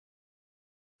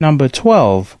Number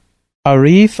 12.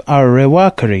 ARIF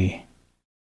ar-RIWAKRI.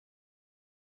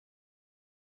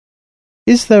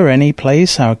 Is there any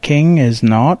place our king is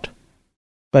not?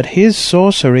 But his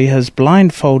sorcery has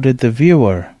blindfolded the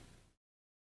viewer.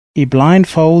 He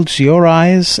blindfolds your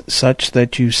eyes such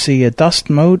that you see a dust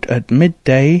mote at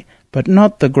midday, but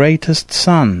not the greatest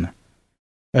sun,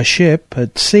 a ship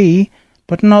at sea,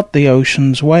 but not the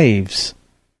ocean's waves.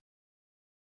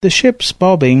 The ship's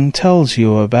bobbing tells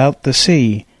you about the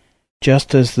sea,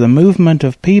 just as the movement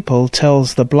of people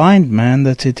tells the blind man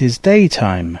that it is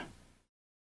daytime.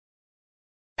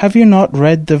 Have you not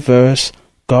read the verse,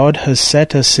 God has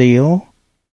set a seal?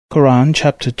 Quran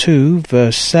chapter 2,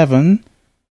 verse 7.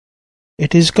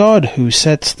 It is God who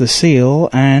sets the seal,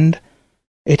 and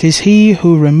it is He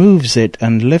who removes it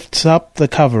and lifts up the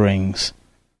coverings.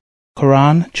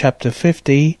 Quran chapter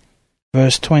 50,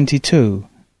 verse 22.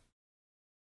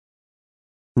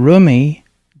 Rumi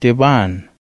Diwan.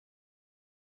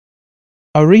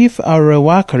 Arif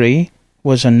ar-RIWAKRI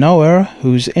was a knower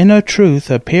whose inner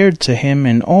truth appeared to him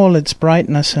in all its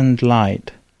brightness and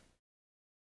light.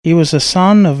 He was a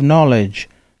son of knowledge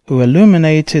who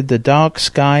illuminated the dark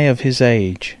sky of his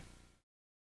age.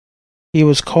 He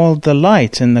was called the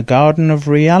light in the garden of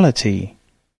reality,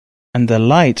 and the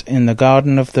light in the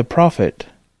garden of the Prophet.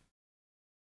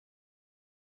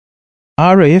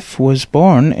 Arif was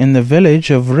born in the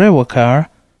village of RIWAKRI,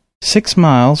 6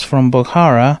 miles from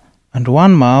Bukhara and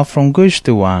 1 mile from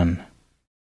Gujduwan.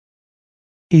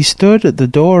 He stood at the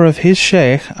door of his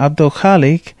Sheikh Abdul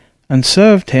Khalik and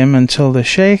served him until the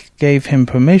Sheikh gave him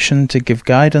permission to give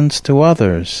guidance to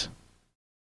others.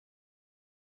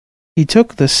 He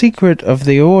took the secret of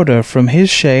the order from his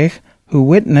Sheikh, who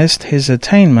witnessed his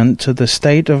attainment to the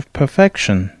state of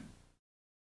perfection.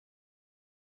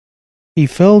 He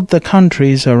filled the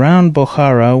countries around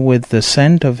Bukhara with the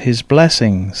scent of his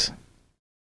blessings.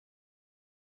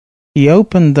 He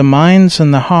opened the minds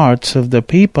and the hearts of the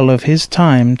people of his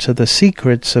time to the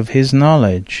secrets of his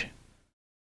knowledge.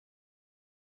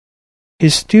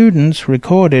 His students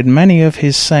recorded many of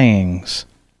his sayings.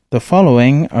 The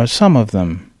following are some of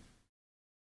them.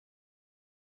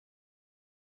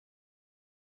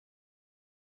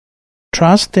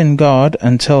 Trust in God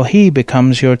until He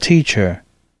becomes your teacher.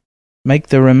 Make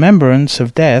the remembrance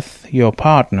of death your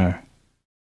partner.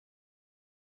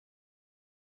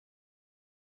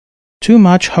 Too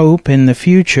much hope in the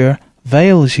future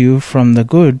veils you from the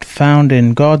good found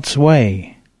in God's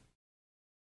way.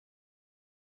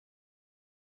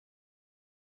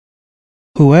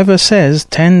 Whoever says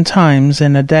 10 times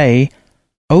in a day,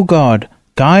 O God,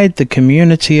 guide the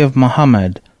community of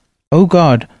Muhammad. O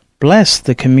God, bless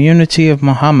the community of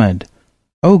Muhammad.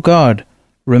 O God,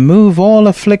 remove all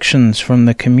afflictions from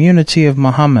the community of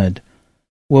Muhammad,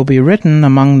 will be written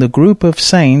among the group of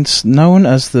saints known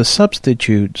as the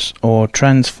substitutes or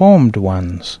transformed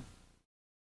ones.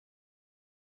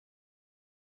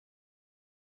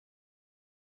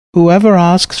 Whoever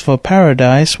asks for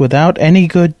paradise without any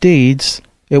good deeds,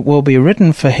 it will be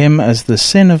written for him as the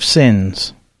sin of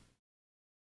sins.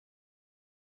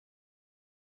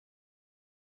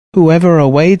 Whoever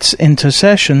awaits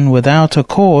intercession without a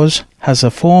cause has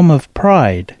a form of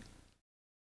pride.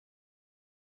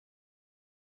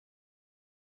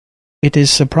 It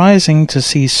is surprising to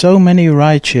see so many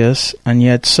righteous and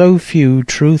yet so few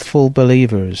truthful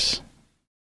believers.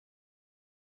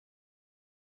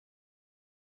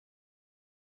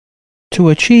 To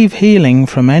achieve healing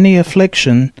from any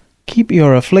affliction, keep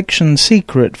your affliction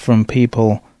secret from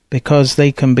people, because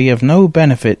they can be of no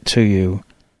benefit to you.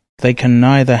 They can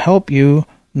neither help you,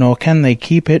 nor can they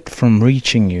keep it from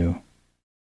reaching you.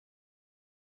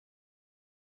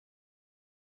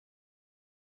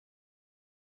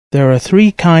 There are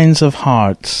 3 kinds of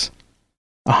hearts: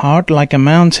 a heart like a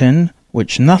mountain,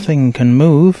 which nothing can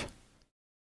move;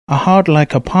 a heart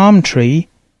like a palm tree,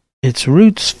 its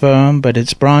roots firm but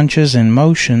its branches in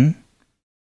motion;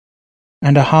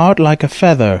 and a heart like a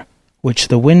feather, which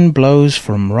the wind blows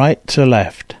from right to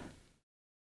left.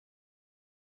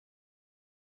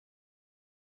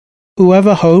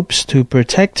 Whoever hopes to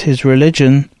protect his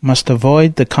religion must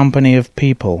avoid the company of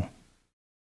people.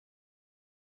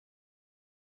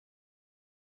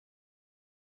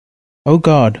 O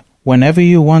God, whenever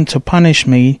you want to punish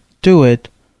me, do it,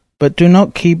 but do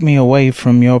not keep me away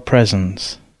from your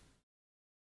presence.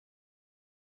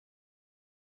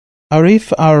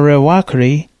 Arif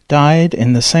ar-RIWAKRI died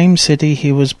in the same city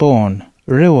he was born,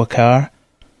 RIWAKRI,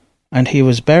 and he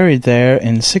was buried there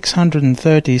in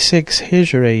 636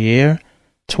 Hijra year,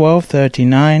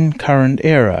 1239 current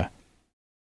era.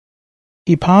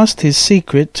 He passed his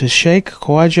secret to Sheikh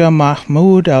Khwaja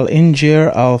Mahmud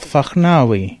al-Injir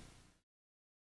al-Fakhnawi.